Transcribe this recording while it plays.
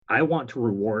I want to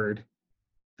reward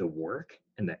the work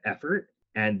and the effort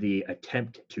and the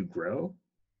attempt to grow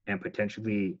and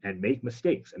potentially and make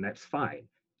mistakes, and that's fine.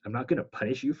 I'm not going to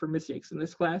punish you for mistakes in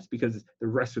this class because the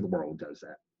rest of the world does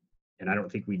that, and I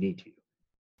don't think we need to.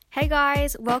 Hey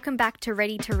guys, welcome back to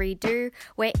Ready to Redo,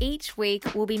 where each week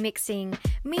we'll be mixing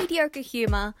mediocre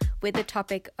humour with the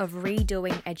topic of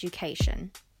redoing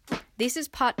education. This is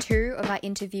part 2 of our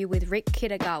interview with Rick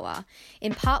Kitagawa.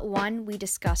 In part 1, we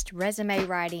discussed resume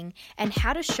writing and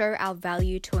how to show our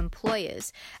value to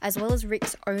employers, as well as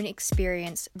Rick's own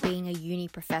experience being a uni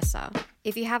professor.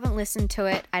 If you haven't listened to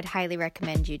it, I'd highly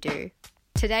recommend you do.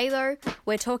 Today though,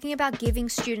 we're talking about giving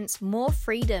students more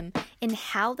freedom in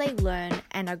how they learn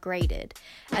and are graded,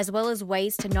 as well as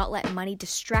ways to not let money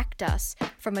distract us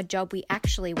from a job we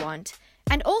actually want,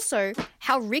 and also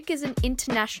how Rick is an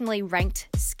internationally ranked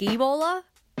ski baller.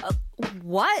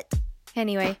 What?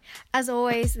 Anyway, as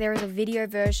always, there is a video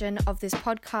version of this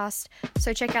podcast,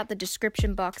 so check out the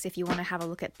description box if you want to have a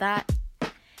look at that.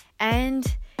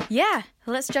 And yeah,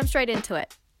 let's jump straight into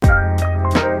it.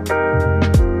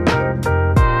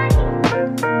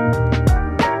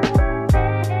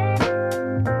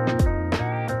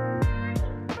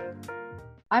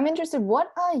 I'm interested,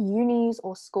 what are unis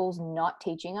or schools not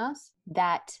teaching us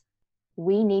that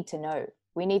we need to know?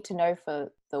 We need to know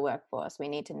for the workforce. We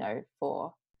need to know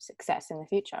for success in the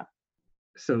future.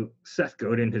 So Seth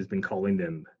Godin has been calling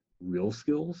them real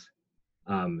skills.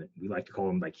 We like to call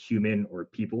them like human or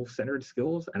people-centered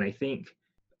skills. And I think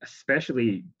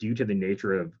especially due to the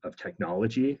nature of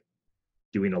technology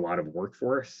doing a lot of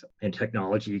workforce and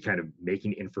technology kind of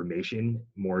making information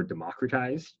more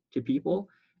democratized to people,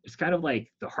 it's kind of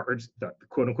like the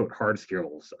quote unquote hard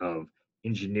skills of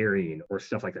engineering or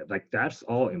stuff like that. Like that's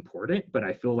all important, but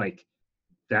I feel like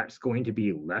that's going to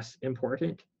be less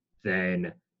important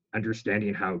than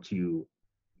understanding how to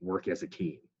work as a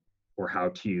team or how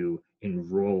to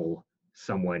enroll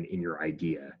someone in your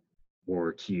idea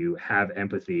or to have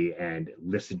empathy and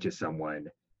listen to someone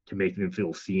to make them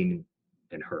feel seen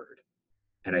and heard.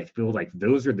 And I feel like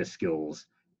those are the skills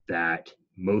that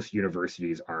most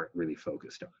universities aren't really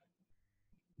focused on.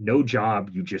 No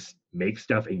job, you just make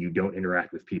stuff and you don't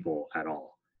interact with people at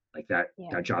all. Like that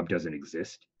job doesn't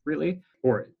exist really,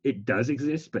 or it does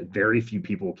exist, but very few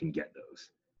people can get those.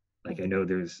 Like I know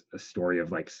there's a story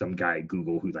of like some guy at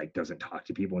Google who like doesn't talk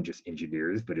to people and just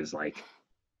engineers, but is like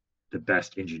the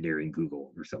best engineer in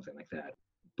Google or something like that.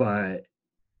 But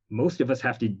most of us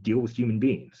have to deal with human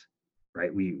beings,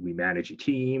 right? We manage a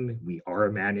team, we are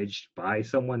managed by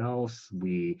someone else,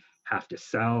 we have to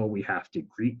sell, we have to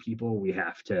greet people, we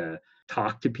have to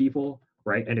talk to people,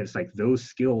 right? And it's like those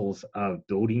skills of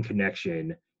building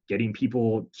connection, getting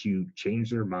people to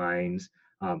change their minds,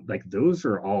 like those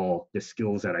are all the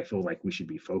skills that I feel like we should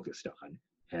be focused on.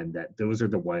 And that those are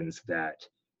the ones that,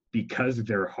 because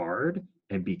they're hard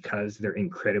and because they're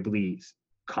incredibly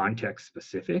context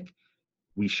specific,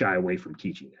 we shy away from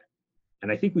teaching it.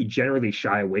 And I think we generally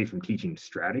shy away from teaching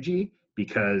strategy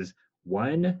because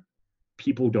one,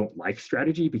 people don't like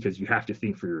strategy because you have to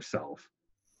think for yourself,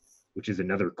 which is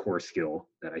another core skill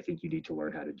that I think you need to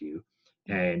learn how to do.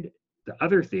 And the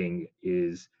other thing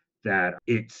is that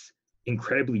it's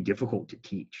incredibly difficult to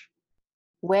teach.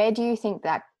 Where do you think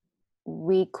that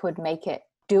we could make it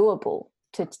doable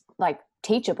to like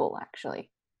teachable actually?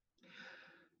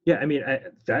 Yeah, I mean,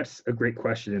 that's a great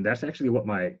question. And that's actually what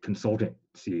my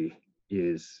consultancy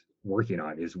is working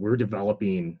on, is we're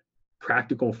developing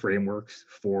practical frameworks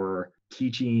for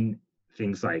teaching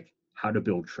things like how to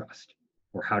build trust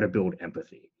or how to build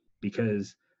empathy.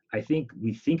 Because I think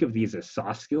we think of these as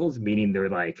soft skills, meaning they're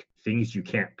like things you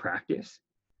can't practice,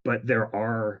 but there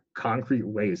are concrete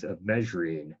ways of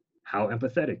measuring how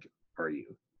empathetic are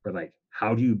you, or like,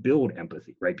 how do you build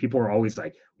empathy, right? People are always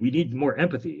like, we need more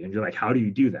empathy. And you're like, how do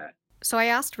you do that? So I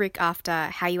asked Rick after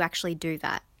how you actually do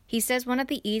that. He says one of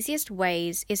the easiest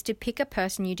ways is to pick a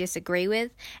person you disagree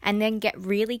with and then get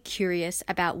really curious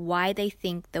about why they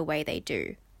think the way they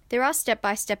do. There are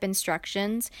step-by-step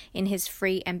instructions in his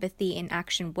free Empathy in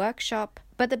Action workshop,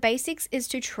 but the basics is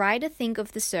to try to think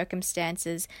of the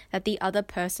circumstances that the other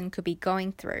person could be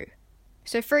going through.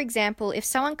 So for example, if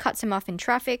someone cuts him off in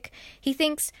traffic, he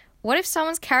thinks, what if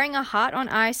someone's carrying a heart on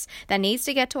ice that needs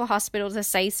to get to a hospital to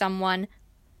save someone,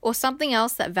 or something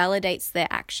else that validates their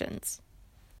actions?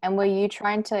 And were you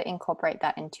trying to incorporate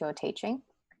that into your teaching?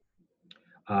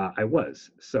 I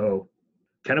was. So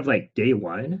kind of like day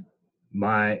one,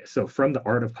 so From the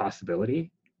Art of Possibility,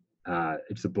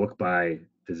 it's a book by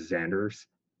the Zanders.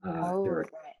 They're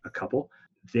a couple.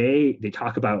 They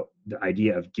talk about the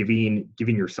idea of giving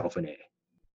yourself an A.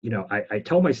 I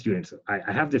tell my students,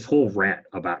 I have this whole rant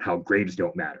about how grades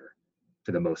don't matter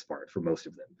for the most part, for most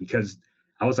of them, because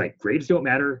I was like, grades don't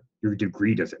matter, your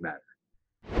degree doesn't matter.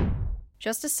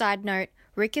 Just a side note,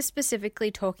 Rick is specifically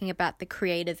talking about the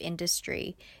creative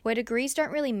industry, where degrees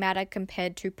don't really matter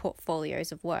compared to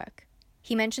portfolios of work.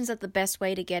 He mentions that the best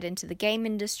way to get into the game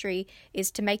industry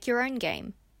is to make your own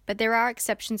game. But there are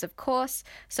exceptions, of course,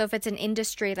 so if it's an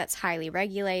industry that's highly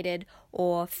regulated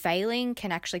or failing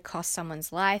can actually cost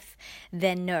someone's life,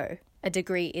 then no, a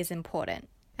degree is important.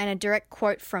 And a direct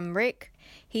quote from Rick,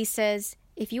 he says,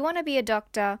 "If you want to be a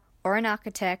doctor or an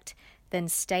architect, then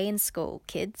stay in school,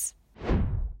 kids."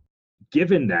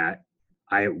 Given that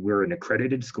we're an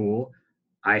accredited school,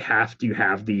 I have to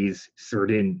have these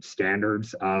certain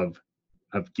standards of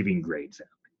giving grades out.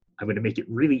 I'm going to make it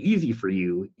really easy for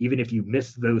you, even if you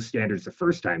miss those standards the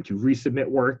first time, to resubmit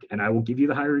work, and I will give you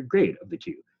the higher grade of the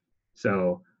two.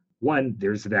 So one,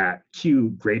 there's that.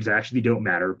 Two, grades actually don't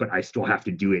matter, but I still have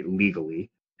to do it legally.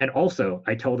 And also,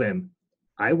 I tell them,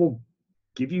 I will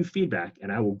give you feedback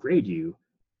and I will grade you,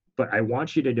 but I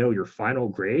want you to know your final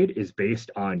grade is based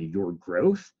on your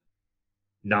growth,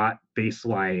 not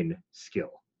baseline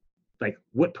skill. Like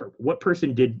what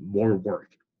person did more work?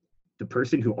 The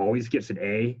person who always gets an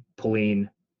A pulling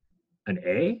an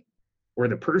A, or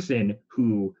the person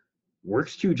who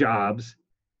works 2 jobs,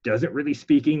 doesn't really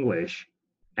speak English,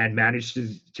 and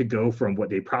manages to go from what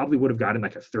they probably would have gotten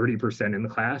like a 30% in the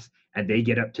class, and they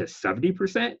get up to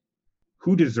 70%?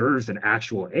 Who deserves an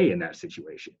actual A in that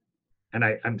situation? And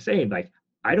I'm saying, like,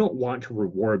 I don't want to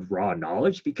reward raw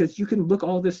knowledge, because you can look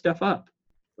all this stuff up,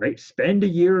 right? Spend a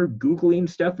year Googling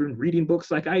stuff and reading books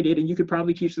like I did, and you could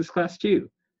probably teach this class too.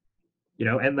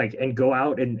 And go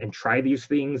out and try these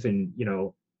things and,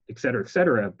 et cetera, et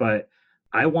cetera. But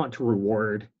I want to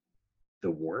reward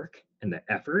the work and the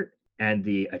effort and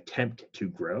the attempt to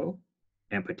grow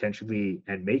and potentially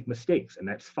and make mistakes. And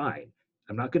that's fine.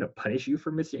 I'm not going to punish you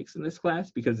for mistakes in this class,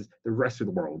 because the rest of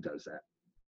the world does that.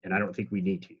 And I don't think we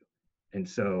need to. And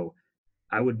so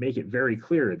I would make it very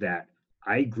clear that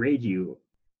I grade you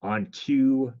on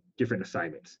 2 different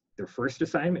assignments. The first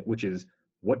assignment, which is,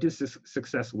 what does this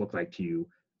success look like to you?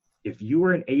 If you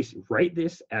were an A, write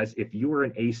this as if you were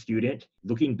an A student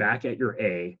looking back at your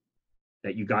A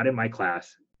that you got in my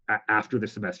class after the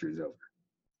semester is over.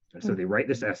 And so they write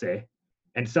this essay.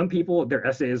 And some people, their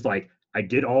essay is like, I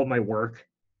did all my work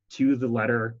to the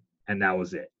letter and that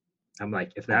was it. I'm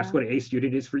like, if that's what an A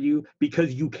student is for you,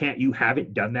 because you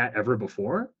haven't done that ever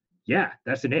before, yeah,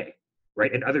 that's an A.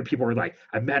 Right. And other people are like,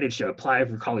 I've managed to apply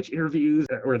for college interviews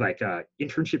or like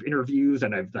internship interviews,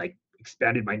 and I've like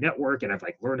expanded my network, and I've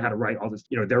like learned how to write all this.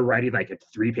 They're writing like a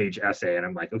 3-page essay, and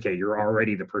I'm like, okay, you're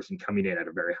already the person coming in at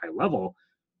a very high level.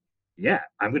 Yeah,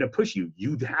 I'm going to push you.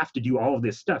 You have to do all of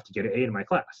this stuff to get an A in my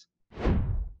class.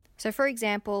 So, for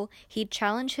example, he'd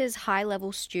challenge his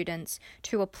high-level students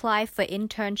to apply for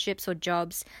internships or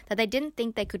jobs that they didn't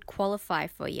think they could qualify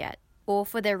for yet, or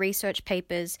for their research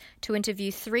papers to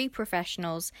interview 3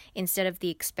 professionals instead of the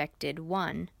expected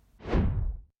 1.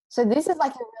 So this is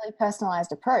like a really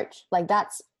personalized approach. Like,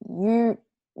 that's, you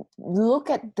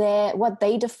look at what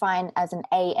they define as an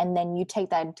A, and then you take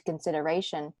that into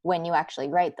consideration when you actually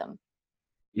grade them.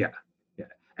 Yeah.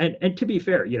 And to be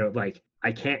fair,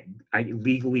 I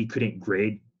legally couldn't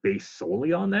grade based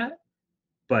solely on that,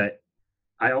 but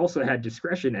I also had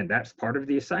discretion, and that's part of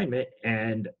the assignment,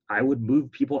 and I would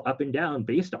move people up and down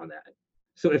based on that.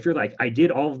 So if you're like, I did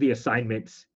all of the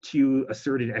assignments to a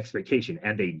certain expectation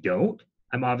and they don't,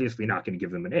 I'm obviously not going to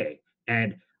give them an A.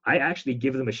 And I actually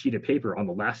give them a sheet of paper on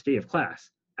the last day of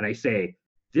class, and I say,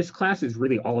 this class is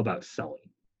really all about selling,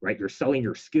 right? You're selling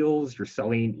your skills, you're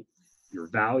selling your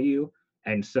value.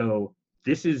 And so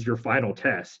this is your final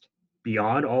test.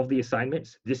 Beyond all of the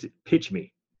assignments, pitch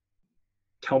me.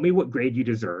 Tell me what grade you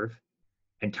deserve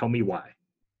and tell me why.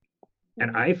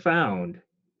 And I found,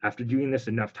 after doing this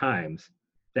enough times,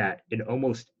 that in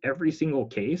almost every single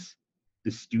case,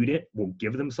 the student will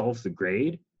give themselves the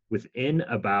grade within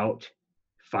about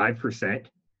 5%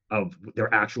 of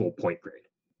their actual point grade.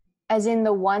 As in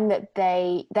the one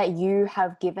that you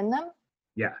have given them?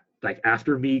 Yeah, like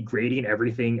after me grading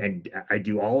everything, and I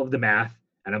do all of the math,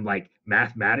 and I'm like,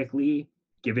 mathematically,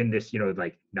 given this,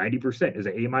 like 90% is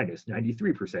an A minus,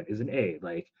 93% is an A,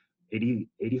 like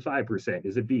 85%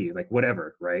 is a B, like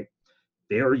whatever, right?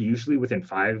 They are usually within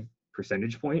 5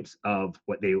 percentage points of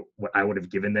what I would have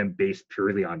given them based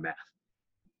purely on math.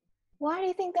 Why do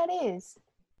you think that is?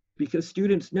 Because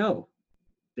students know.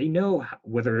 They know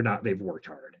whether or not they've worked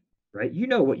hard, right? You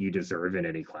know what you deserve in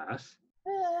any class.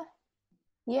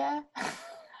 Yeah.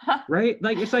 Right?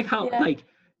 Like, it's like how, like,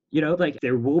 like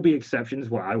there will be exceptions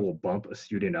where I will bump a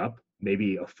student up,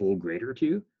 maybe a full grade or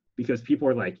two, because people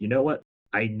are like, you know what?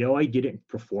 I know I didn't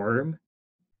perform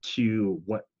to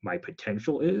what my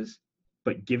potential is,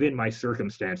 but given my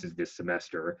circumstances this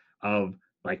semester of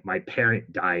like my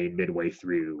parent dying midway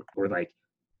through, or like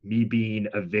me being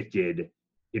evicted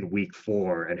in week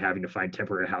 4 and having to find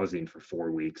temporary housing for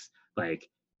 4 weeks, like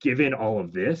given all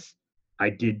of this, I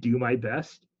did do my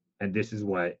best, and this is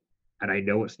what, and I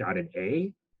know it's not an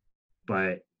A,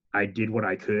 but I did what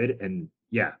I could, and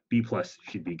yeah, B plus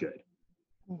should be good.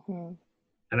 Mm-hmm.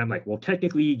 And I'm like, well,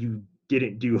 technically you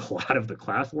didn't do a lot of the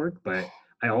classwork, but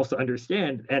I also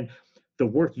understand. And the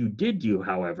work you did do,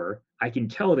 however, I can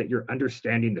tell that you're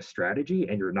understanding the strategy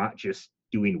and you're not just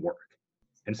doing work.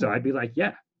 And so I'd be like,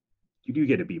 yeah, you do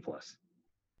get a B plus.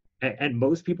 And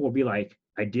most people will be like,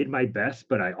 I did my best,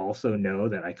 but I also know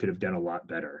that I could have done a lot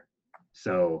better.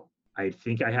 So I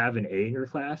think I have an A in your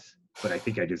class, but I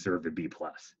think I deserve a B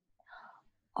plus.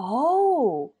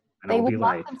 Oh, and they I'll will be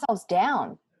mark like, themselves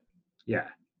down. yeah.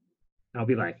 And I'll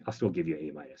be like, I'll still give you an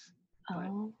A minus.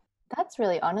 Oh, that's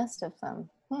really honest of them.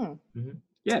 Mm-hmm.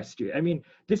 Yes, I mean,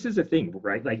 this is a thing,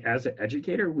 right? Like as an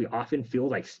educator, we often feel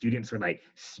like students are like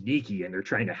sneaky and they're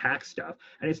trying to hack stuff,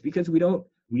 and it's because we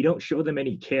don't show them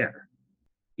any care.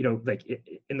 Like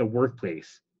in the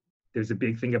workplace, there's a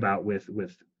big thing about with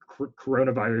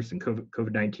coronavirus and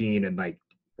COVID-19 and like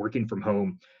working from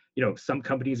home. Some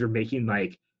companies are making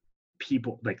like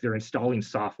people, like they're installing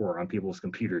software on people's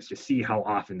computers to see how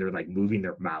often they're like moving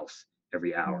their mouse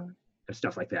every hour and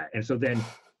stuff like that. And so then,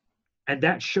 and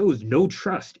that shows no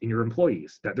trust in your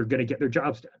employees that they're going to get their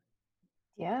jobs done.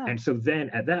 Yeah. And so then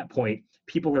at that point,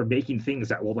 people are making things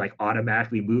that will like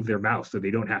automatically move their mouse so they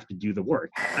don't have to do the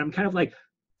work. And I'm kind of like,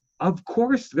 of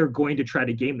course they're going to try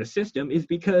to game the system, is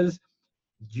because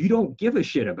you don't give a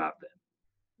shit about them.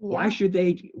 Yeah. Why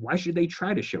should they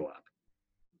try to show up?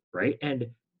 Right? And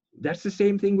that's the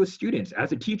same thing with students.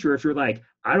 As a teacher, if you're like,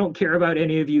 I don't care about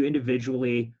any of you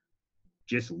individually,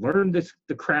 just learn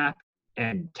the crap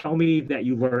and tell me that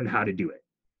you learned how to do it.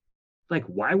 Like,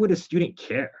 why would a student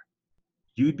care?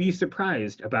 You'd be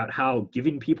surprised about how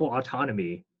giving people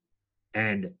autonomy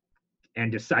and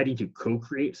deciding to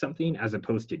co-create something as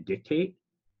opposed to dictate,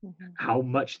 how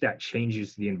much that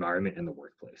changes the environment in the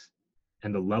workplace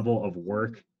and the level of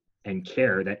work and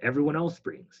care that everyone else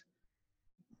brings.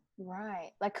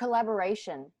 Right. Like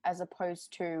collaboration as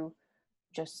opposed to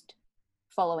just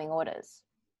following orders.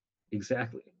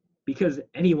 Exactly. Because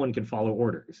anyone can follow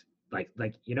orders.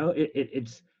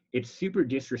 It's super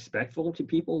disrespectful to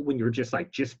people when you're just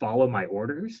like, just follow my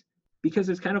orders, because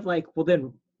it's kind of like, well,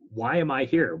 then why am I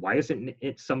here? Why isn't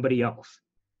it somebody else?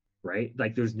 Right?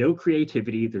 Like there's no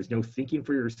creativity, there's no thinking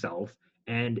for yourself.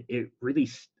 And it really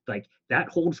like that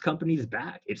holds companies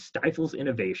back. It stifles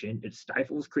innovation. It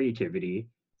stifles creativity.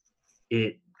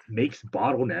 It makes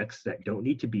bottlenecks that don't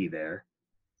need to be there.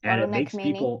 And it makes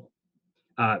people,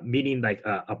 meaning like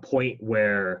a point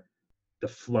where the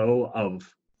flow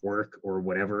of work or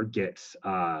whatever gets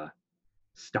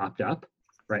stopped up,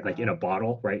 right? Like in a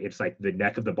bottle, right? It's like the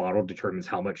neck of the bottle determines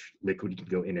how much liquid can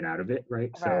go in and out of it,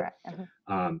 right? So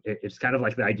it's kind of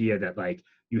like the idea that like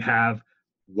you have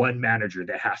one manager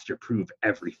that has to approve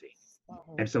everything.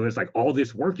 And so it's like all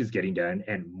this work is getting done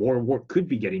and more work could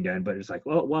be getting done, but it's like,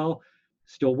 well,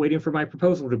 still waiting for my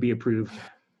proposal to be approved.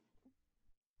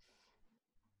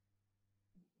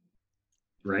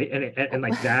 Right? And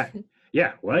like that,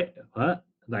 yeah, what?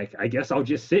 Like, I guess I'll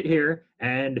just sit here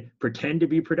and pretend to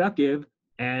be productive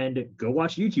and go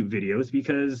watch YouTube videos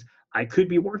because I could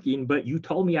be working, but you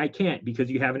told me I can't because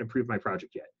you haven't approved my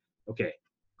project yet. Okay,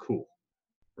 cool.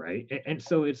 Right? And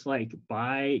so it's like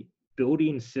by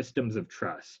building systems of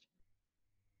trust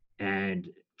and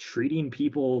treating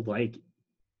people like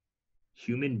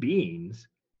human beings,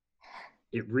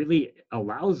 it really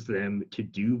allows them to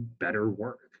do better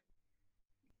work.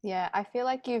 Yeah, I feel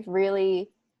like you've really,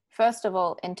 first of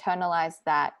all, internalized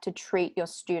that to treat your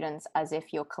students as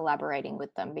if you're collaborating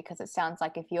with them, because it sounds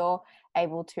like if you're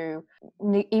able to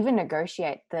even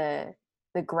negotiate the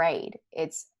grade,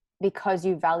 it's because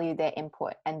you value their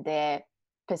input and their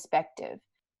perspective.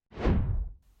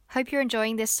 Hope you're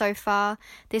enjoying this so far.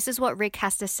 This is what Rick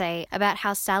has to say about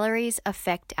how salaries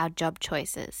affect our job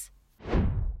choices.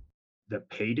 The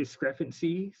pay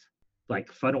discrepancies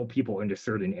like funnel people into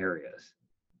certain areas.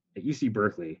 At UC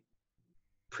Berkeley,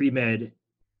 pre-med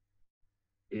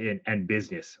and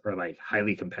business are like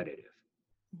highly competitive,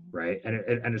 right?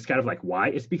 And it's kind of like, why?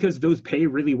 It's because those pay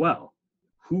really well.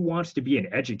 Who wants to be an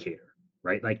educator,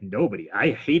 right? Like nobody.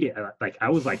 I hate it. Like I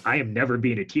was like, I am never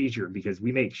being a teacher because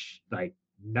we make like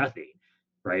nothing,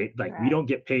 right? Like we don't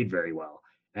get paid very well.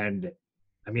 And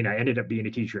I mean, I ended up being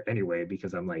a teacher anyway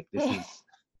because I'm like,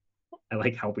 I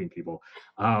like helping people.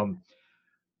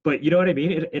 But you know what I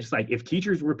mean? It's like if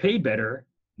teachers were paid better,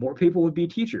 more people would be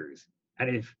teachers.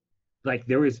 And if like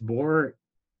there was more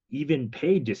even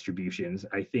paid distributions,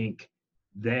 I think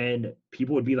then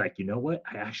people would be like, you know what?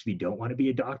 I actually don't want to be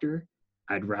a doctor.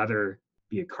 I'd rather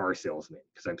be a car salesman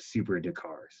because I'm super into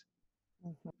cars.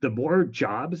 Mhm. The more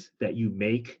jobs that you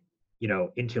make,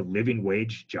 into living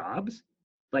wage jobs,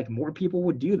 like more people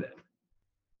would do them.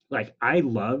 Like I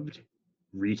loved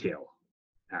retail,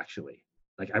 actually.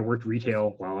 Like I worked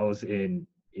retail while I was in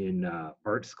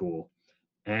art school,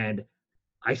 and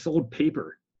I sold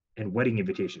paper and wedding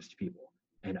invitations to people,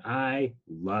 and I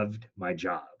loved my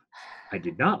job. I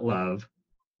did not love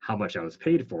how much I was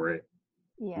paid for it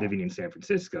Yeah. living in San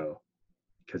Francisco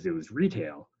because it was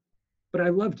retail, but I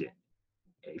loved it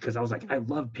because I was like, I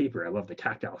love paper. I love the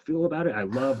tactile feel about it. I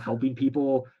love helping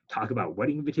people talk about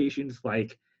wedding invitations.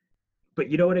 Like, but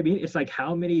you know what I mean? It's like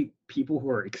how many people who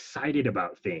are excited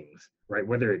about things, right?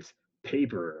 Whether it's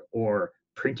paper or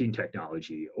printing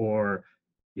technology or,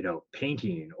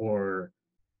 painting or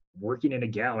working in a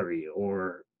gallery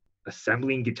or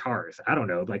assembling guitars. I don't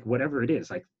know, like whatever it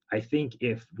is. Like, I think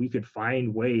if we could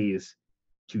find ways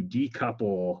to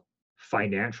decouple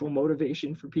financial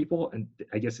motivation for people, and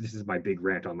I guess this is my big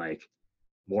rant on like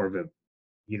more of a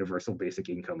universal basic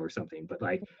income or something, but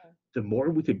like the more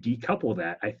we could decouple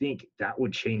that, I think that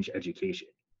would change education.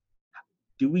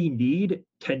 Do we need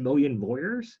 10 million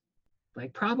lawyers?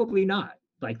 Like, probably not.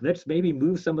 Like, let's maybe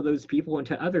move some of those people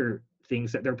into other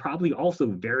things that they're probably also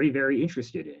very, very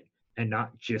interested in and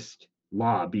not just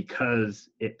law because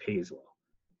it pays well.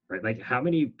 Right? Like, how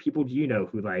many people do you know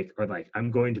who like are like,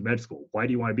 I'm going to med school. Why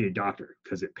do you want to be a doctor?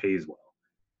 Because it pays well.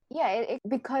 Yeah,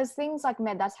 because things like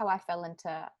med, that's how I fell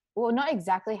into, well, not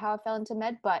exactly how I fell into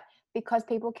med, but because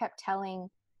people kept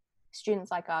telling students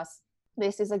like us,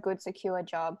 this is a good, secure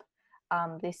job.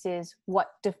 This is what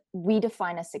we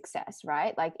define as success,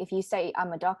 right? Like if you say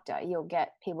I'm a doctor, you'll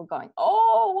get people going,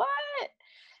 oh,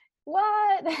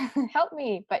 what? Help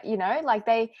me. But like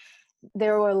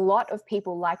there were a lot of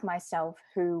people like myself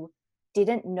who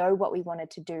didn't know what we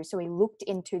wanted to do. So we looked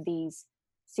into these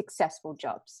successful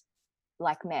jobs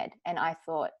like med, and I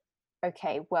thought,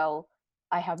 okay, well,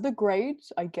 I have the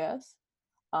grades, I guess.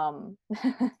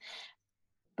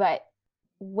 But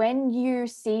when you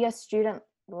see a student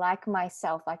like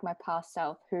myself, like my past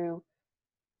self,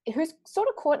 who's sort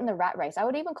of caught in the rat race, I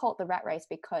would even call it the rat race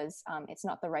because it's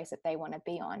not the race that they want to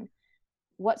be on.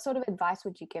 What sort of advice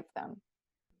would you give them?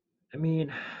 I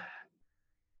mean,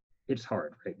 it's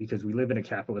hard, right? Because we live in a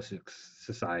capitalistic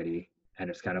society and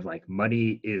it's kind of like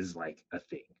money is like a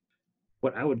thing.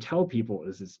 What I would tell people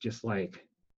is it's just like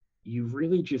you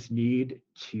really just need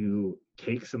to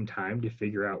take some time to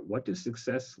figure out what does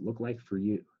success look like for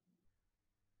you,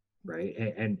 right?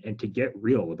 And to get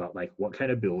real about like what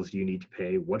kind of bills do you need to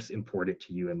pay, what's important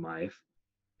to you in life,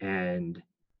 and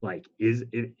like is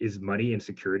money and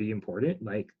security important?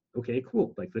 Like, okay,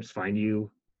 cool, like let's find you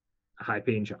a high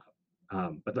paying job.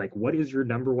 But like what is your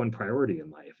number one priority in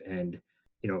life? And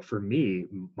for me,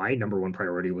 my number one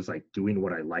priority was like doing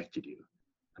what I like to do.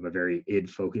 I'm a very id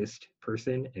focused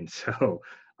person. And so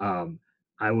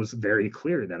I was very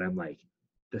clear that I'm like,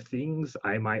 the things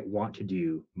I might want to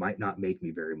do might not make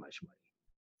me very much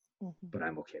money, but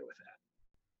I'm okay with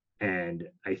that. And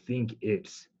I think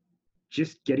it's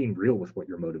just getting real with what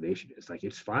your motivation is. Like,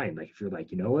 it's fine. Like, if you're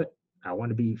like, you know what, I want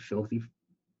to be filthy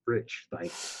rich.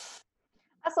 Like,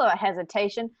 I saw a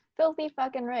hesitation. Filthy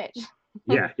fucking rich.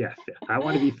 yeah, I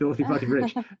want to be filthy fucking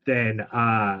rich. Then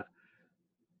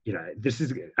this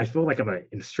is, I feel like I'm an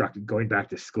instructor going back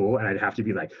to school and I'd have to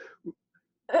be like,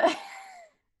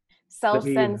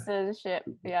 self-censorship.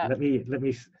 Yeah. Let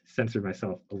me censor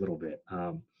myself a little bit.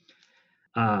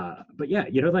 But yeah,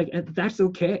 like that's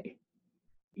okay.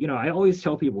 I always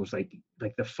tell people it's like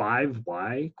the 5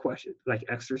 why question, like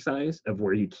exercise of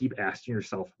where you keep asking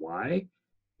yourself why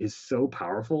is so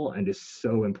powerful and is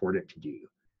so important to do.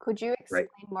 Could you explain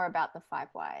more about the 5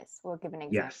 whys or give an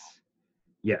example?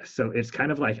 Yes. So it's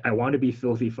kind of like, I want to be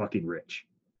filthy fucking rich.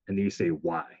 And then you say,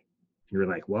 why? And you're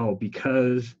like, well,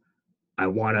 because I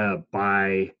want to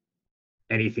buy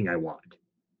anything I want.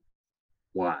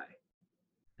 Why?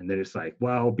 And then it's like,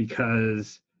 well,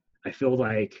 because I feel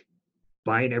like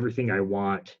buying everything I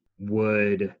want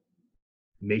would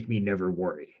make me never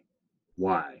worry.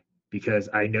 Why? Because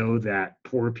I know that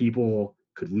poor people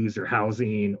could lose their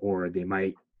housing, or they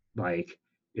might, like,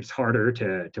 it's harder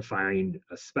to find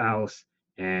a spouse,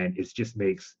 and it just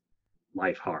makes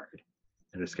life hard.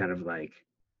 And it's kind of like,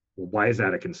 well, why is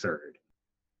that a concern?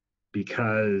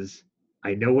 Because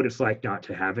I know what it's like not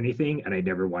to have anything, and I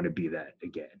never want to be that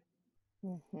again.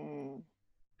 Mm-hmm.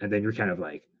 And then you're kind of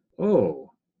like,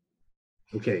 oh,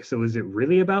 okay, so is it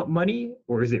really about money,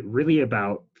 or is it really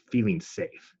about feeling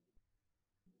safe?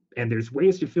 And there's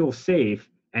ways to feel safe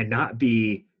and not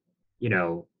be, you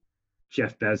know,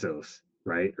 Jeff Bezos,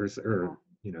 right? Or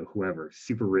whoever,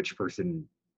 super rich person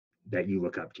that you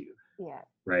look up to, Yeah.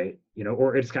 right?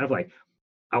 Or it's kind of like,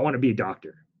 I want to be a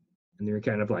doctor. And you're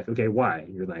kind of like, okay, why?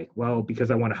 And you're like, well,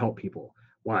 because I want to help people.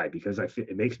 Why? Because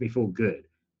it makes me feel good.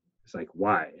 It's like,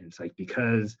 why? And it's like,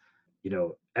 because,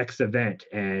 X event.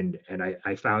 And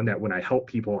I found that when I help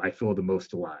people, I feel the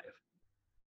most alive.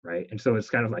 Right. And so it's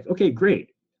kind of like, okay,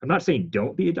 great. I'm not saying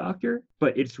don't be a doctor,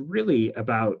 but it's really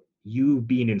about you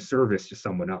being in service to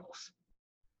someone else.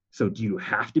 So do you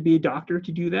have to be a doctor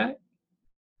to do that?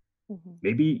 Mm-hmm.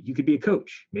 Maybe you could be a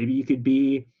coach. Maybe you could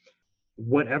be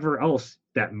whatever else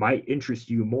that might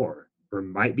interest you more, or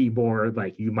might be more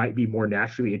like you might be more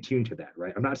naturally attuned to that,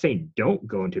 right? I'm not saying don't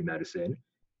go into medicine,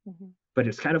 Mm-hmm. but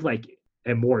it's kind of like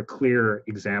a more clear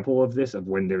example of this, of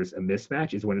when there's a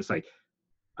mismatch, is when it's like,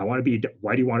 why do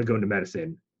you want to go into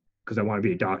medicine? Because I want to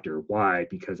be a doctor. Why?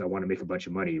 Because I want to make a bunch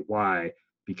of money. Why?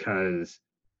 Because,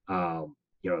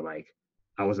 like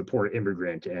I was a poor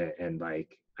immigrant, and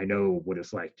like, I know what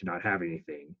it's like to not have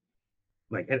anything.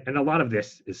 Like, and a lot of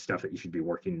this is stuff that you should be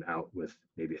working out with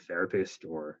maybe a therapist,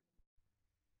 or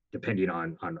depending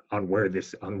on where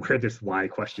this why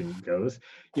question goes,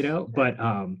 but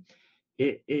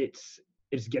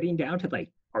it's getting down to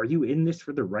like, are you in this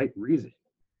for the right reason?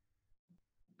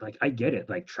 Like, I get it,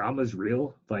 like trauma's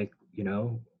real, like,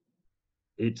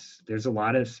 there's a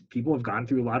lot of people have gone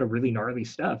through a lot of really gnarly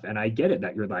stuff, and I get it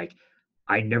that you're like,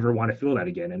 I never want to feel that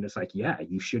again. And it's like, yeah,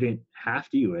 you shouldn't have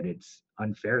to, and it's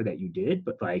unfair that you did,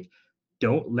 but like,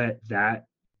 don't let that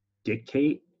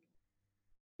dictate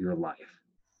your life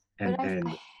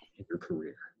and your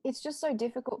career. It's just so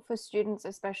difficult for students,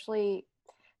 especially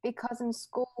because in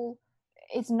school,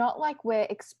 it's not like we're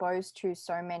exposed to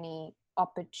so many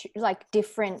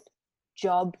different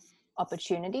job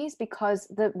opportunities, because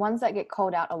the ones that get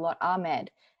called out a lot are med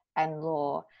and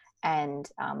law and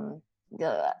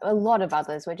a lot of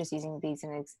others. We're just using these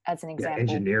as an example. Yeah,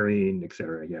 engineering,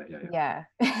 etc. Yeah.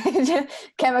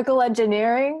 Chemical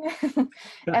engineering,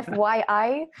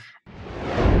 FYI.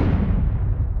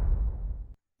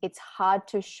 It's hard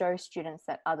to show students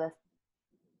that other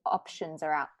options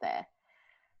are out there.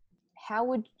 How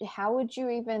would you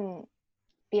even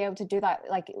be able to do that?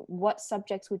 Like, what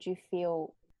subjects would you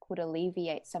feel could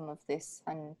alleviate some of this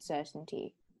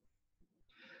uncertainty?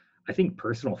 I think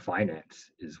personal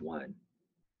finance is one.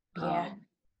 Yeah.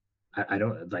 I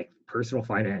don't like, personal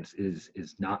finance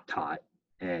is not taught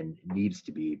and needs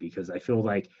to be, because I feel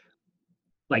like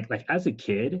as a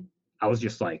kid, I was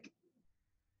just like,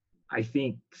 I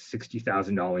think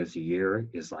 $60,000 a year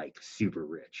is like super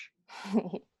rich.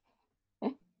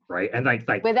 Right. And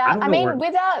like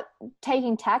without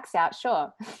taking tax out,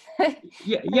 sure.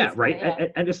 yeah, right. Yeah.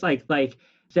 And it's like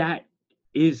that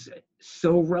is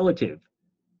so relative,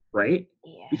 right?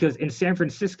 Yeah. Because in San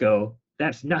Francisco,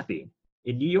 that's nothing.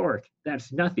 In New York,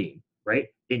 that's nothing, right?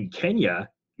 In Kenya,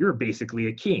 you're basically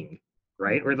a king,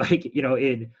 right? Or like,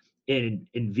 in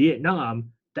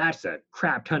Vietnam, that's a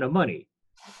crap ton of money,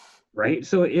 right?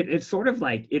 So it's sort of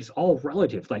like, it's all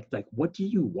relative. Like what do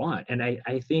you want? And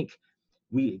I think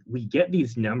we get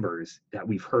these numbers that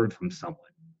we've heard from someone,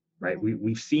 right?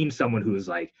 We've seen someone who is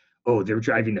like, oh, they're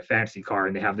driving the fancy car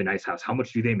and they have the nice house. How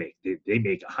much do they make? They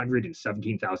make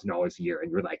 $117,000 a year.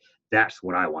 And you're like, that's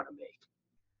what I want to make,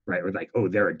 right? Or like, oh,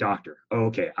 they're a doctor. Oh,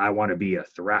 okay, I want to be a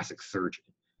thoracic surgeon,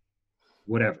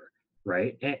 whatever,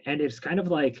 right? And it's kind of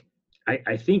like,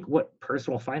 I think what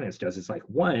personal finance does is like,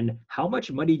 one, how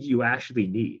much money do you actually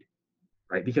need,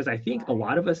 right? Because I think a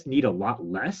lot of us need a lot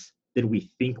less than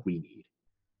we think we need,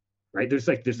 right? There's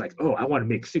like, oh, I want to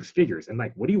make six figures. And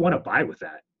like, what do you want to buy with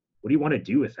that? What do you want to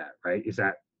do with that, right? Is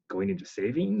that going into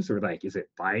savings, or like, is it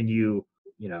buying you,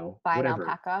 buy whatever? An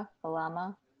alpaca, a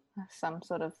llama, some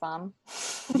sort of farm.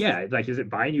 Yeah, like, is it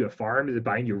buying you a farm? Is it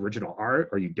buying you original art?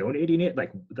 Are you donating it?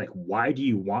 Like why do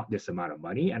you want this amount of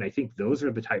money? And I think those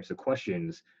are the types of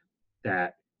questions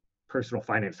that personal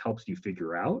finance helps you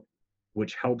figure out,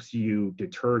 which helps you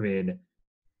determine,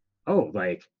 oh,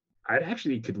 like, I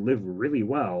actually could live really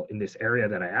well in this area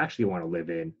that I actually want to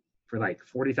live in for like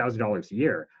 $40,000 a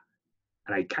year.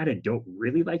 And I kind of don't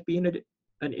really like being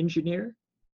an engineer.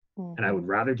 Mm-hmm. And I would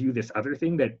rather do this other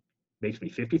thing that makes me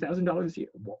 $50,000 a year.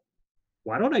 Well,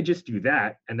 why don't I just do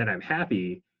that? And then I'm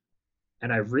happy.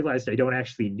 And I've realized I don't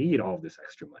actually need all this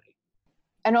extra money.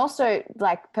 And also,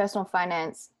 like, personal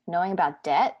finance, knowing about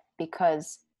debt,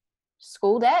 because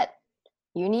school debt,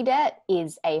 uni debt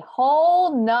is a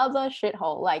whole nother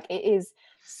shithole. Like, it is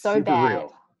so Super bad.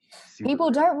 real. Super People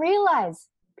real.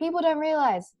 don't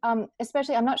realize,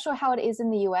 especially, I'm not sure how it is in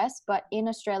the US, but in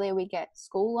Australia we get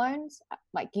school loans,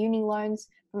 like uni loans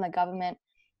from the government.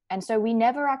 And so we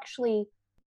never actually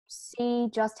see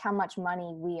just how much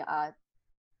money we are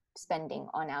spending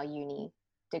on our uni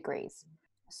degrees.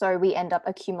 So we end up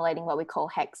accumulating what we call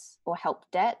HECS, or help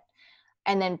debt.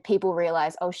 And then people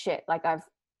realize, oh shit, like I've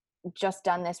just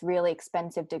done this really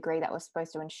expensive degree that was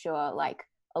supposed to ensure like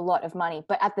a lot of money,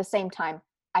 but at the same time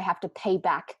I have to pay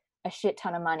back a shit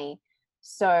ton of money.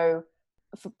 So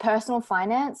for personal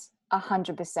finance,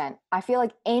 100%. I feel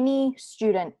like any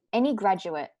student, any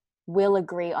graduate will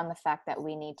agree on the fact that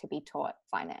we need to be taught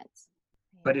finance.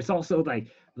 But it's also like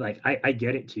I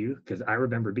get it too, because I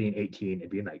remember being 18 and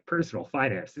being like, personal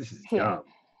finance, this is Yeah. dumb.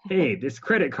 Hey, this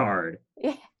credit card.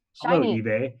 Yeah, Hello, shiny.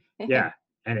 eBay. Yeah.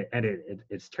 And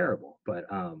it's terrible. But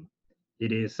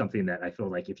it is something that I feel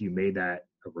like if you made that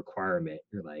a requirement,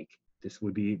 you're like, this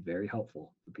would be very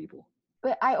helpful for people.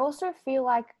 But I also feel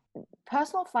like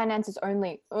personal finance is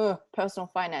only personal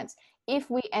finance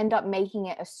if we end up making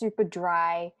it a super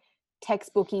dry,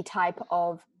 textbooky type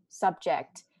of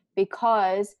subject.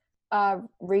 Because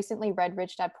recently read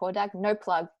Rich Dad Poor Dad, no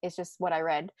plug, it's just what I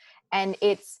read, and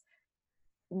it's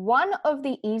one of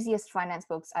the easiest finance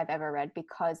books I've ever read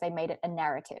because they made it a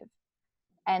narrative.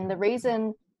 And the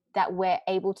reason that we're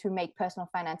able to make personal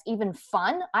finance even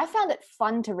fun, I found it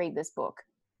fun to read this book.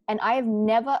 And I have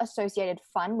never associated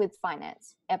fun with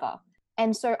finance, ever.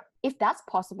 And so if that's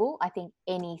possible, I think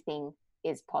anything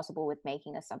is possible with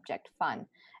making a subject fun.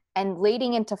 And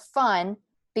leading into fun,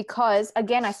 because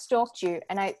again, I stalked you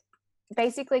and I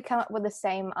basically come up with the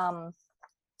same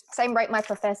rate my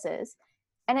professors.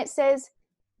 And it says,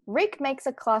 Rick makes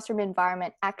a classroom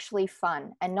environment actually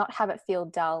fun and not have it feel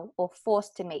dull or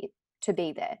forced to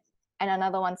be there. And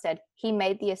another one said, he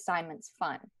made the assignments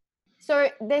fun. So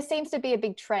there seems to be a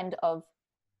big trend of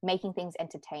making things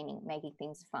entertaining, making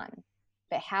things fun.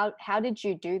 But how did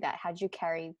you do that? How did you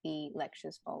carry the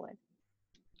lectures forward?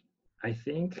 I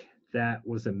think that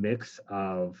was a mix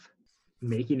of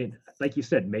making it, like you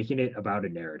said, making it about a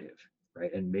narrative,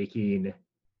 right? And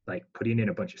putting in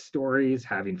a bunch of stories,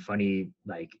 having funny,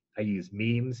 like I use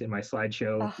memes in my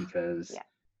slideshow because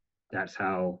that's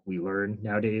how we learn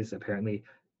nowadays, apparently.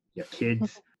 Yeah,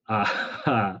 kids.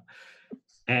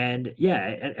 And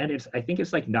it's, I think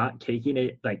it's like not taking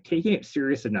it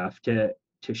serious enough to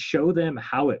show them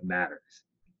how it matters.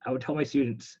 I would tell my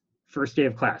students, first day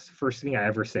of class, first thing I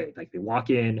ever say, like they walk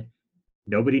in,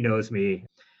 nobody knows me.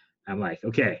 I'm like,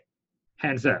 okay,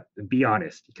 hands up and be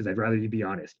honest, because I'd rather you be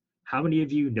honest. How many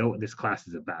of you know what this class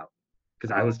is about?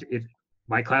 Because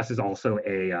my class is also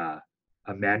a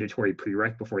mandatory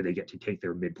prereq before they get to take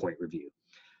their midpoint review.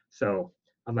 So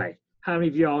I'm like, how many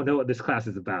of you all know what this class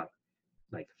is about?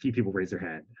 Like a few people raise their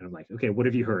hand and I'm like, okay, what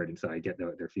have you heard? And so I get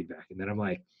their feedback. And then I'm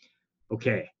like,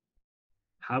 okay,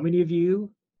 how many of you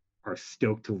are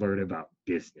stoked to learn about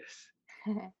business?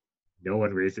 No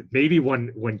one raised it. Maybe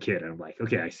one kid. And I'm like,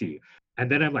 okay, I see you.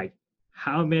 And then I'm like,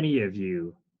 how many of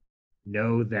you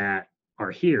know that are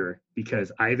here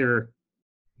because either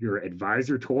your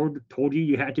advisor told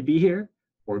you had to be here,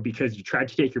 or because you tried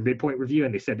to take your midpoint review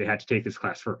and they said they had to take this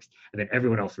class first, and then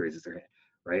everyone else raises their hand,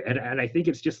 right? And I think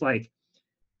it's just like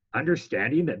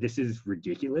understanding that this is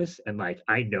ridiculous, and like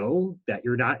I know that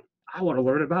you're not. I want to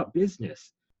learn about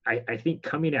business. I think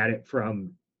coming at it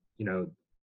from, the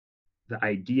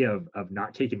idea of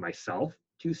not taking myself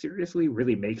too seriously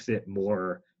really makes it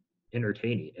more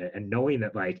entertaining, and knowing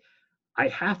that like I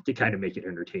have to kind of make it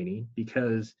entertaining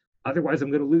because otherwise I'm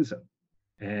going to lose them.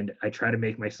 And I try to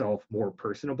make myself more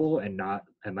personable and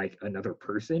like another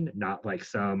person, not like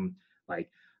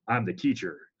I'm the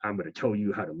teacher, I'm going to tell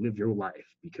you how to live your life,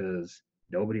 because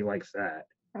nobody likes that.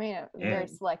 I mean, very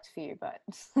select few, but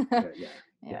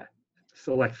yeah,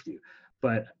 select few.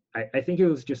 But I think it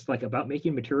was just like about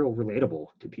making material relatable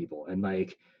to people. And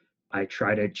like, I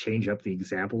try to change up the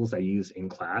examples I use in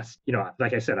class.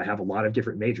 Like I said, I have a lot of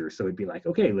different majors. So it'd be like,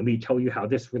 okay, let me tell you how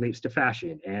this relates to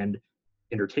fashion and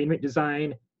entertainment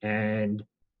design and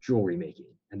jewelry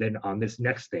making. And then on this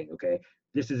next thing, okay,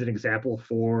 this is an example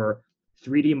for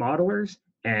 3D modelers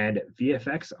and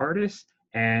VFX artists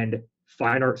and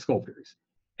fine art sculptors.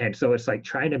 And so it's like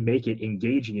trying to make it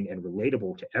engaging and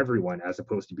relatable to everyone, as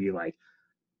opposed to be like,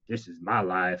 this is my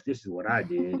life, this is what I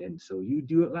did, and so you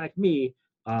do it like me.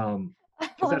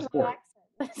 Because that's boring.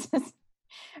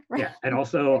 Yeah, and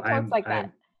also and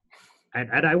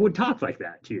I would talk like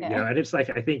that too, and it's like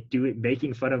I think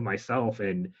making fun of myself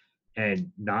and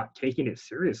not taking it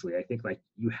seriously. I think like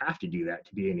you have to do that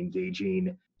to be an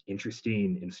engaging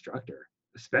interesting instructor,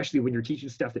 especially when you're teaching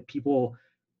stuff that people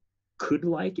could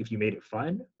like if you made it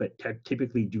fun, but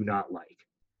typically do not like.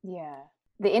 Yeah.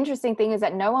 The interesting thing is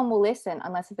that no one will listen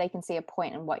unless if they can see a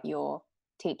point in what you're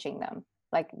teaching them.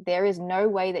 Like there is no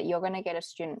way that you're going to get a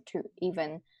student to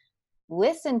even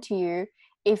listen to you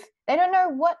if they don't know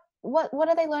what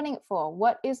are they learning it for?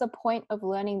 What is the point of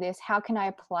learning this? How can I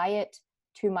apply it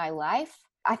to my life?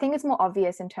 I think it's more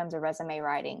obvious in terms of resume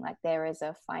writing. Like there is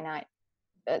a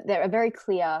very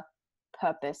clear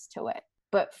purpose to it.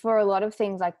 But for a lot of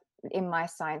things, like in my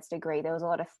science degree, there was a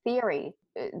lot of theory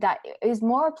that is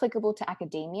more applicable to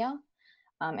academia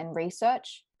and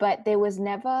research, but there was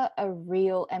never a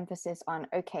real emphasis on,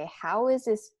 okay, how is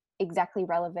this exactly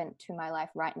relevant to my life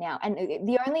right now? And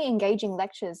the only engaging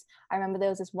lectures, I remember there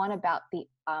was this one about the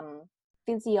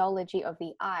physiology of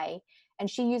the eye, and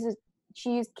she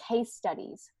used case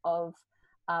studies of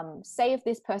say if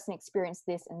this person experienced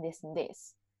this and this and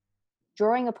this,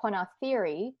 drawing upon our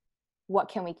theory, what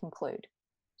can we conclude?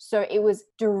 So it was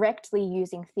directly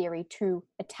using theory to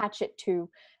attach it to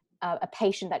a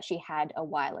patient that she had a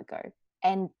while ago,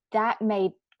 and that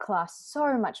made class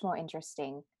so much more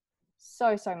interesting.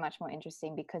 So much more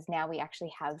interesting, because now we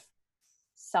actually have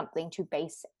something to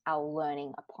base our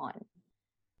learning upon.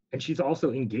 And she's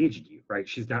also engaging you, right?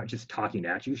 She's not just talking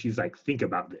at you. She's like, think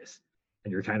about this.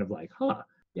 And you're kind of like, huh,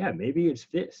 yeah, maybe it's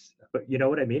this. But you know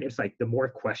what I mean? It's like the more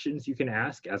questions you can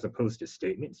ask as opposed to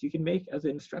statements you can make as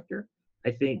an instructor,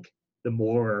 I think the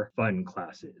more fun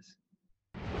class is.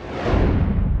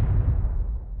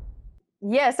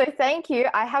 Yeah, so thank you.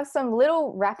 I have some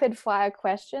little rapid fire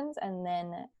questions, and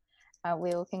then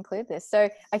we will conclude this. So,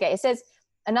 okay, it says,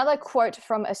 another quote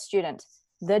from a student: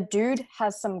 "The dude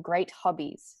has some great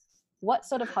hobbies." What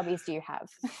sort of hobbies do you have?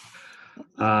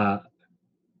 I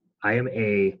am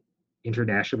a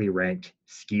internationally ranked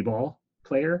skee ball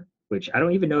player, which I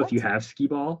don't even know if you have skee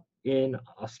ball in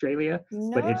Australia,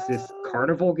 but it's this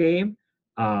carnival game.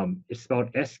 It's spelled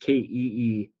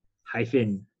SKEE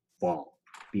 -ball, BALL.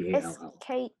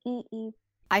 SKEE.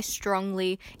 I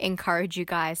strongly encourage you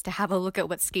guys to have a look at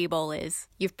what skee ball is.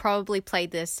 You've probably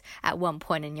played this at one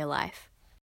point in your life.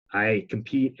 I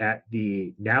compete at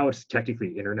now it's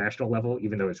technically international level,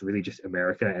 even though it's really just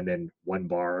America and then one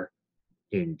bar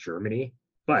in Germany,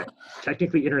 but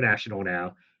technically international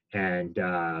now. And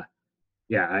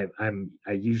yeah,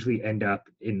 I usually end up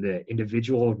in the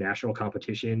individual national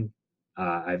competition.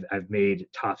 I've made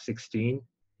top 16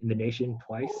 in the nation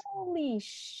twice. Holy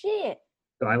shit.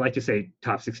 So I like to say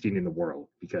top 16 in the world,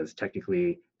 because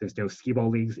technically there's no skee ball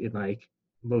leagues in like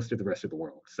most of the rest of the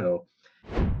world. So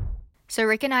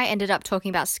Rick and I ended up talking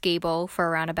about skee ball for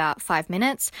around about 5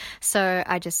 minutes. So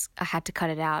I had to cut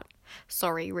it out.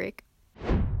 Sorry, Rick.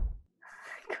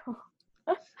 Cool.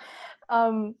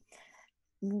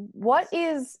 What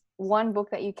is one book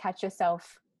that you catch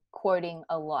yourself quoting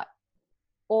a lot,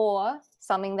 or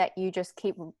something that you just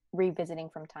keep revisiting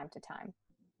from time to time?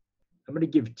 I'm going to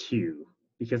give two,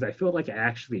 because I feel like I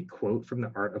actually quote from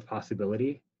The Art of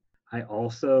Possibility. I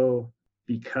also,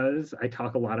 because I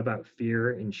talk a lot about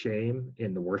fear and shame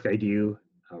in the work I do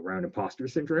around imposter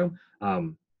syndrome,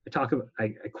 I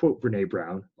quote Brene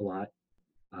Brown a lot.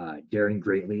 Daring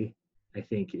Greatly, I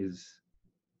think, is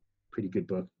a pretty good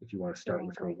book if you want to start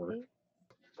with her work.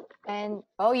 And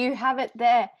you have it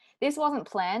there. This wasn't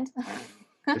planned.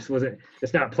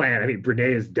 It's not planned. I mean,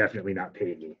 Brene is definitely not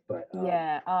paying me, but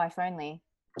yeah. If only.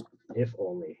 If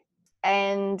only.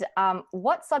 And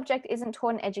what subject isn't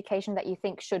taught in education that you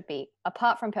think should be,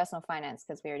 apart from personal finance,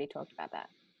 because we already talked about that?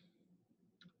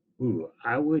 Ooh,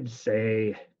 I would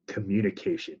say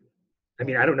communication. I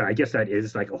mean, I don't know. I guess that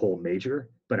is like a whole major,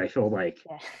 but I feel like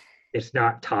it's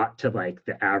not taught to like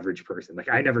the average person. Like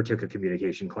I never took a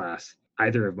communication class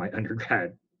either of my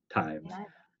undergrad times. Yeah.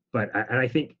 But I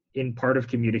think in part of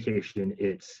communication,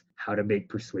 it's how to make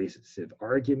persuasive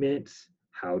arguments,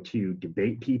 how to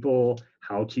debate people,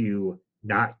 how to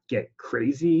not get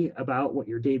crazy about what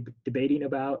you're debating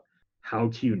about, how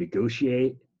to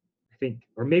negotiate, I think,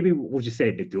 or maybe we'll just say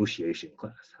a negotiation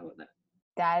class. How about that?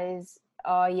 That is,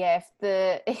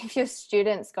 if your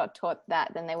students got taught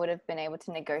that, then they would have been able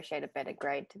to negotiate a better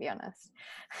grade, to be honest.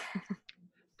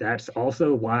 That's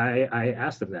also why I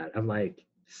asked them that. I'm like,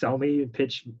 sell me,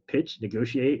 pitch,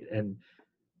 negotiate, and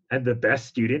the best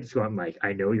students who I'm like,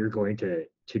 I know you're going to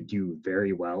do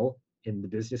very well in the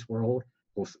business world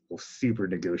will super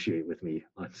negotiate with me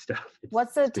on stuff.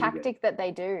 What's the tactic that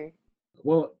they do?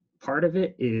 Well, part of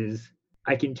it is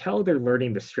I can tell they're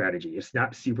learning the strategy. It's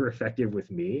not super effective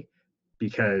with me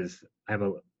because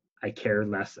I care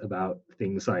less about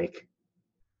things like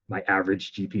my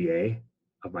average GPA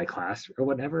of my class or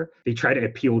whatever, they try to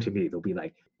appeal to me. They'll be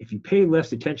like, if you pay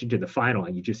less attention to the final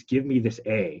and you just give me this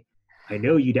A, I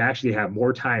know you'd actually have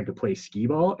more time to play skee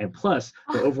ball, and plus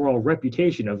the overall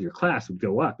reputation of your class would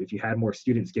go up if you had more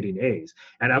students getting A's.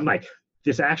 And I'm like,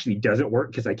 this actually doesn't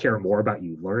work because I care more about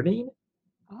you learning,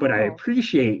 but I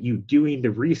appreciate you doing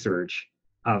the research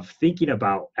of thinking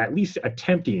about at least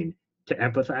attempting to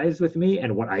empathize with me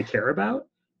and what I care about.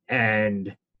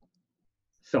 And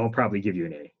so I'll probably give you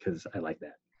an A because I like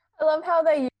that. I love how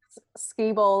they use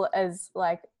skee ball as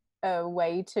like a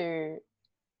way to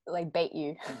like bait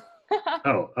you.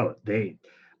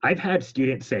 I've had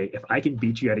students say, if I can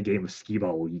beat you at a game of skee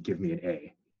ball, will you give me an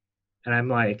A? And I'm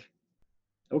like,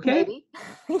 okay. Maybe.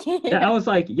 Yeah, I was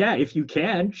like, yeah, if you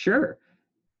can, sure.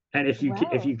 And if you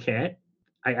can't,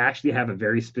 I actually have a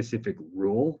very specific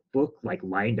rule book like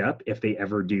lined up if they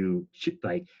ever do,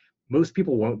 like most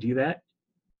people won't do that,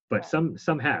 but some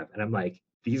have. And I'm like,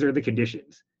 these are the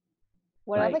conditions.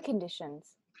 What are the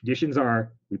conditions? Conditions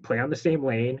are, we play on the same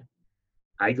lane,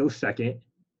 I go second,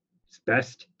 it's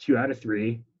best 2 out of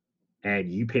 3,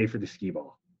 and you pay for the skee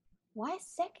ball. Why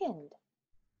second?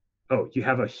 Oh, you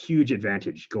have a huge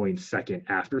advantage going second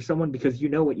after someone because you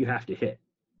know what you have to hit.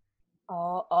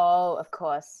 Oh, of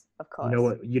course.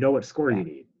 You know what score you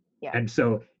need. Yeah. And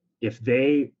so if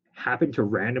they happen to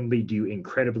randomly do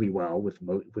incredibly well which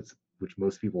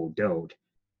most people don't,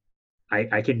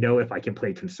 I can know if I can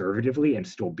play conservatively and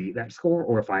still beat that score,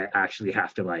 or if I actually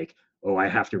have to I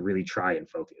have to really try and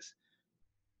focus.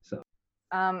 So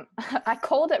I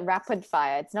called it rapid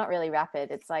fire. It's not really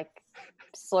rapid. It's like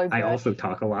slow burn. I also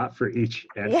talk a lot for each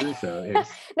answer, so it's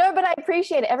no, but I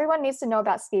appreciate it. Everyone needs to know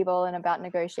about skee ball and about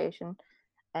negotiation.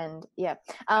 And a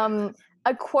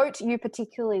quote you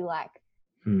particularly like.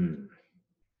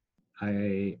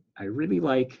 I really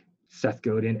like Seth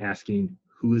Godin asking,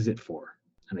 who is it for?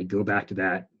 And I go back to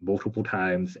that multiple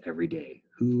times every day.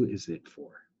 Who is it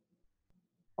for?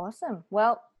 Awesome.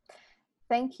 Well,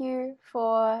 thank you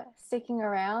for sticking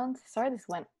around. Sorry, this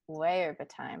went way over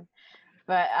time,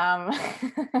 but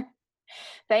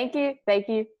thank you,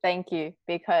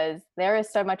 because there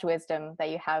is so much wisdom that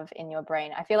you have in your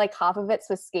brain. I feel like half of it's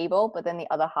for skee ball, but then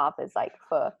the other half is like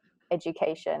for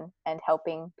education and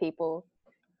helping people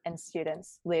and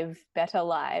students live better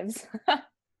lives.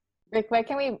 Rick, where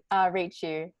can we reach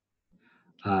you?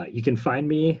 You can find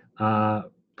me,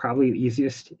 probably the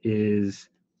easiest is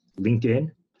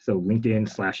LinkedIn. So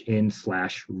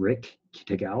LinkedIn/in/Rick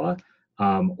Kitagawa.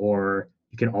 Or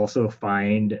you can also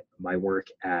find my work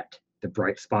at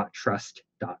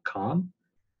thebrightspottrust.com.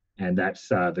 And that's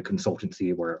the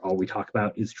consultancy where all we talk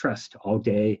about is trust all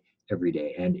day, every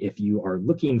day. And if you are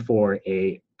looking for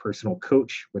a personal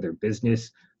coach, whether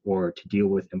business or to deal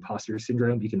with imposter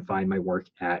syndrome, you can find my work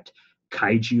at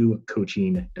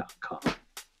kaijucoaching.com.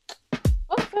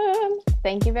 Awesome.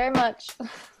 Thank you very much.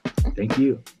 Thank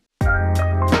you.